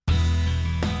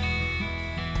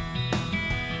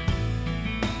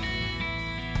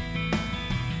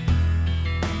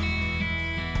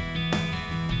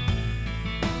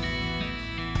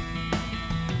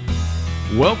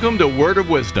Welcome to Word of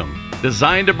Wisdom,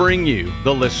 designed to bring you,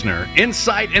 the listener,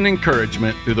 insight and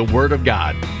encouragement through the Word of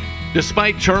God.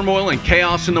 Despite turmoil and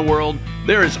chaos in the world,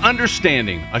 there is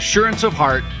understanding, assurance of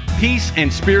heart, peace,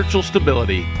 and spiritual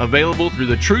stability available through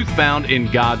the truth found in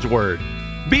God's Word.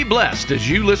 Be blessed as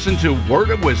you listen to Word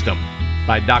of Wisdom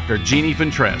by Dr. Jeannie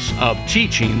Fentress of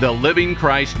Teaching the Living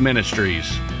Christ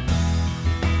Ministries.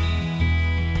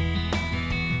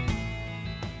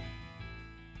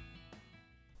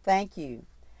 Thank you.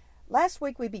 Last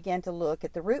week we began to look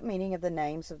at the root meaning of the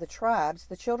names of the tribes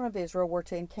the children of Israel were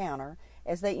to encounter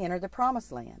as they entered the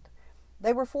Promised Land.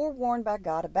 They were forewarned by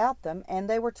God about them, and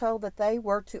they were told that they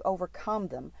were to overcome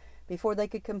them before they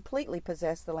could completely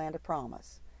possess the land of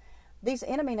promise. These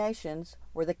enemy nations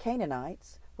were the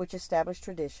Canaanites, which established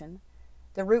tradition.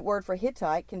 The root word for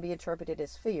Hittite can be interpreted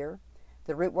as fear.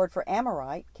 The root word for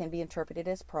Amorite can be interpreted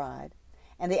as pride.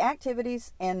 And the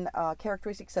activities and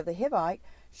characteristics of the Hivite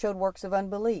showed works of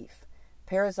unbelief.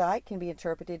 Perizzite can be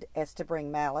interpreted as to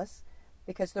bring malice,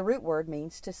 because the root word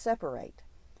means to separate.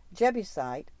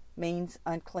 Jebusite means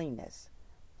uncleanness.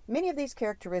 Many of these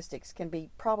characteristics can be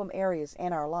problem areas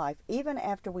in our life, even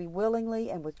after we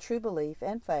willingly and with true belief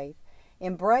and faith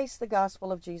embrace the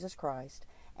gospel of Jesus Christ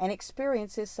and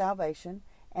experience His salvation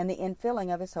and the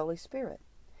infilling of His Holy Spirit.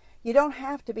 You don't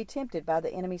have to be tempted by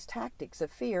the enemy's tactics of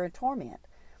fear and torment.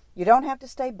 You don't have to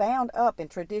stay bound up in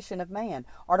tradition of man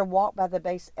or to walk by the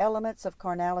base elements of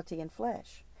carnality and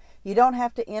flesh. You don't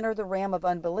have to enter the realm of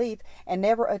unbelief and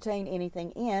never attain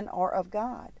anything in or of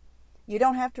God. You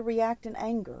don't have to react in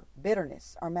anger,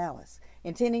 bitterness, or malice,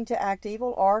 intending to act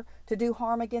evil or to do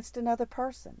harm against another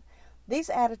person. These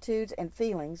attitudes and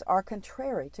feelings are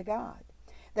contrary to God.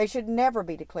 They should never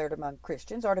be declared among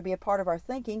Christians or to be a part of our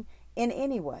thinking in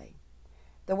any way.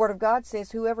 The Word of God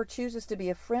says, "Whoever chooses to be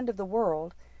a friend of the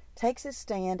world takes his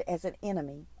stand as an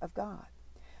enemy of God."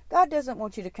 God doesn't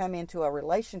want you to come into a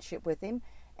relationship with Him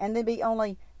and then be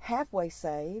only halfway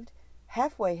saved,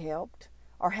 halfway helped,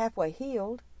 or halfway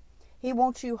healed. He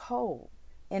wants you whole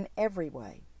in every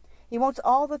way. He wants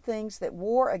all the things that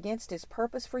war against His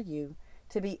purpose for you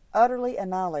to be utterly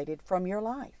annihilated from your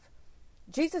life.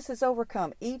 Jesus has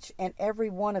overcome each and every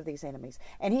one of these enemies,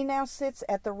 and He now sits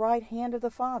at the right hand of the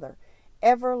Father,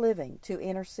 ever living to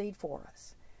intercede for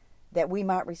us, that we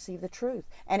might receive the truth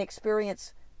and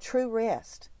experience true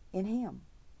rest in Him.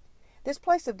 This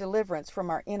place of deliverance from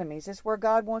our enemies is where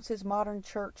God wants His modern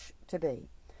church to be.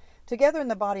 Together in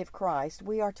the body of Christ,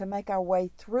 we are to make our way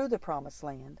through the Promised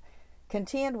Land,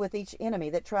 contend with each enemy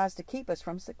that tries to keep us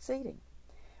from succeeding.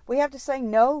 We have to say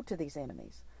no to these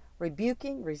enemies,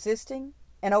 rebuking, resisting,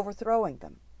 and overthrowing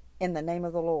them in the name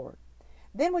of the Lord.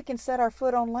 Then we can set our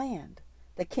foot on land,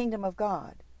 the kingdom of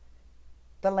God,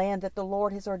 the land that the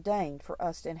Lord has ordained for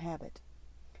us to inhabit.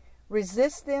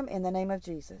 Resist them in the name of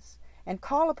Jesus and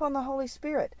call upon the Holy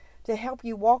Spirit to help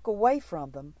you walk away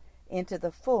from them into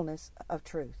the fullness of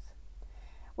truth.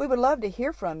 We would love to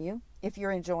hear from you if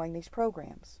you're enjoying these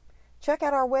programs. Check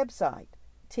out our website,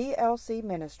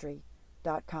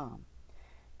 tlcministry.com.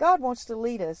 God wants to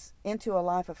lead us into a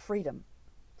life of freedom,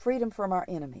 freedom from our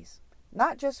enemies,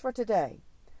 not just for today,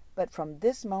 but from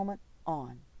this moment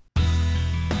on.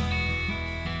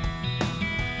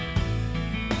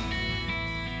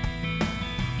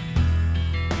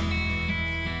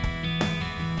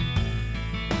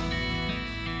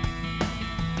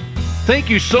 Thank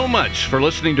you so much for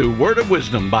listening to Word of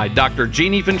Wisdom by Dr.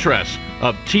 Jeannie Fentress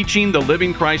of Teaching the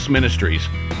Living Christ Ministries.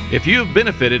 If you have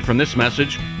benefited from this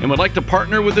message and would like to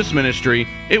partner with this ministry,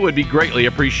 it would be greatly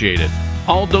appreciated.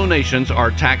 All donations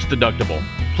are tax deductible.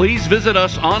 Please visit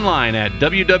us online at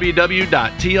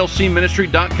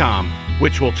www.tlcministry.com,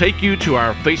 which will take you to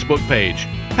our Facebook page.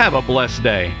 Have a blessed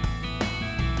day.